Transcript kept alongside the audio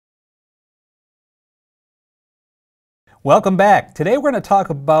Welcome back. Today we're going to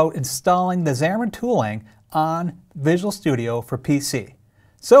talk about installing the Xamarin tooling on Visual Studio for PC.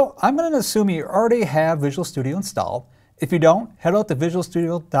 So I'm going to assume you already have Visual Studio installed. If you don't, head out to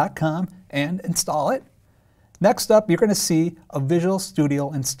visualstudio.com and install it. Next up, you're going to see a Visual Studio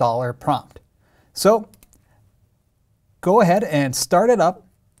installer prompt. So go ahead and start it up.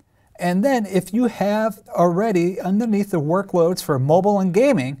 And then if you have already underneath the workloads for mobile and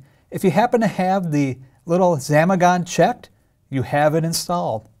gaming, if you happen to have the little Xamarin checked, you have it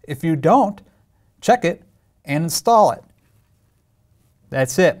installed. If you don't, check it and install it.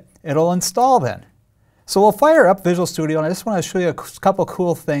 That's it. It'll install then. So we'll fire up Visual Studio, and I just want to show you a couple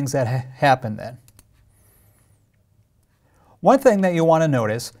cool things that happen then. One thing that you want to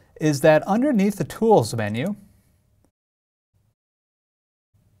notice is that underneath the Tools menu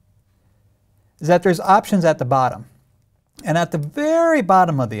is that there's options at the bottom. And at the very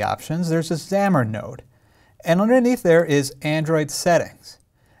bottom of the options, there's a Xamarin node. And underneath there is Android settings.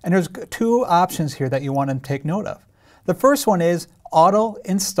 And there's two options here that you want to take note of. The first one is auto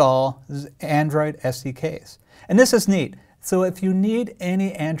install Android SDKs. And this is neat. So if you need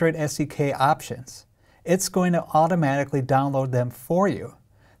any Android SDK options, it's going to automatically download them for you.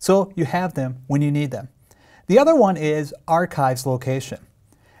 So you have them when you need them. The other one is archives location.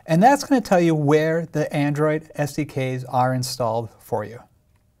 And that's going to tell you where the Android SDKs are installed for you.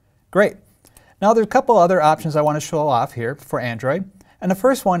 Great. Now there's a couple other options I want to show off here for Android. And the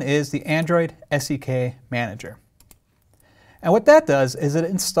first one is the Android SDK Manager. And what that does is it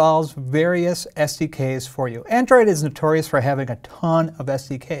installs various SDKs for you. Android is notorious for having a ton of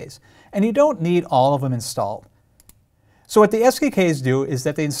SDKs, and you don't need all of them installed. So what the SDKs do is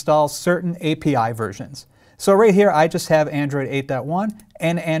that they install certain API versions. So right here I just have Android 8.1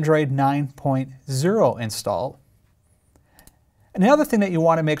 and Android 9.0 installed. And the other thing that you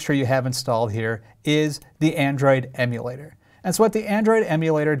want to make sure you have installed here is the Android emulator. And so what the Android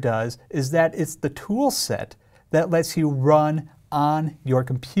emulator does is that it's the tool set that lets you run on your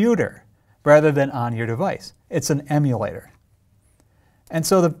computer rather than on your device. It's an emulator. And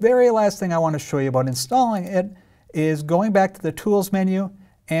so the very last thing I want to show you about installing it is going back to the Tools menu,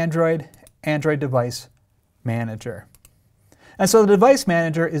 Android Device Manager. And so the Device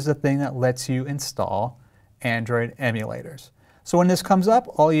Manager is the thing that lets you install Android emulators. So when this comes up,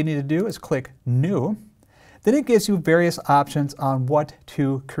 all you need to do is click New. Then it gives you various options on what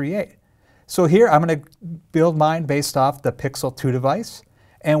to create. So here I'm going to build mine based off the Pixel 2 device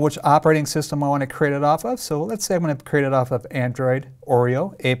and which operating system I want to create it off of. So let's say I'm going to create it off of Android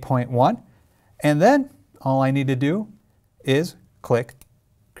Oreo 8.1. And then all I need to do is click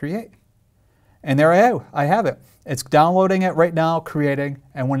Create. And there I have it. It's downloading it right now, creating,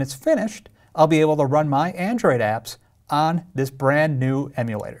 and when it's finished, I'll be able to run my Android apps on this brand new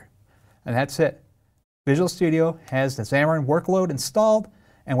emulator. And that's it. Visual Studio has the Xamarin workload installed,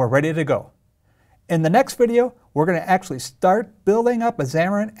 and we're ready to go. In the next video, we're going to actually start building up a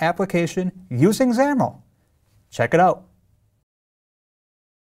Xamarin application using XAML. Check it out.